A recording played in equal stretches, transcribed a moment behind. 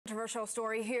Controversial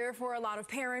story here for a lot of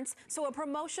parents. So a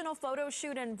promotional photo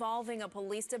shoot involving a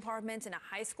police department and a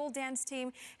high school dance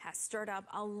team has stirred up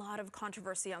a lot of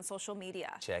controversy on social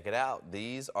media. Check it out.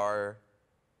 These are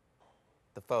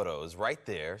the photos right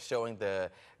there showing the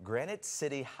Granite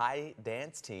City High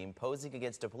dance team posing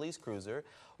against a police cruiser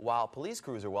while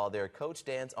their coach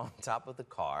danced on top of the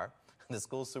car. The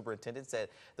school superintendent said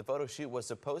the photo shoot was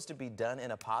supposed to be done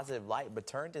in a positive light, but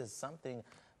turned into something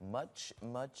much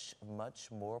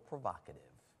more provocative.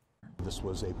 This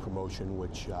was a promotion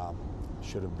which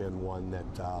should have been one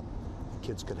that the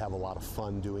kids could have a lot of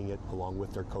fun doing it along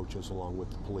with their coaches, along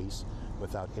with the police,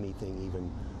 without anything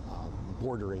even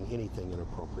bordering anything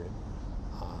inappropriate.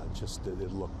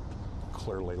 It looked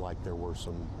clearly like there were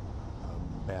some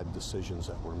bad decisions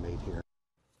that were made here.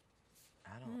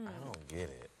 I don't get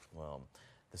it. Well,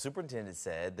 the superintendent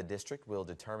said the district will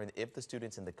determine if the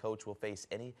students and the coach will face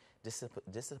any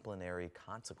disciplinary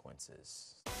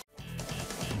consequences.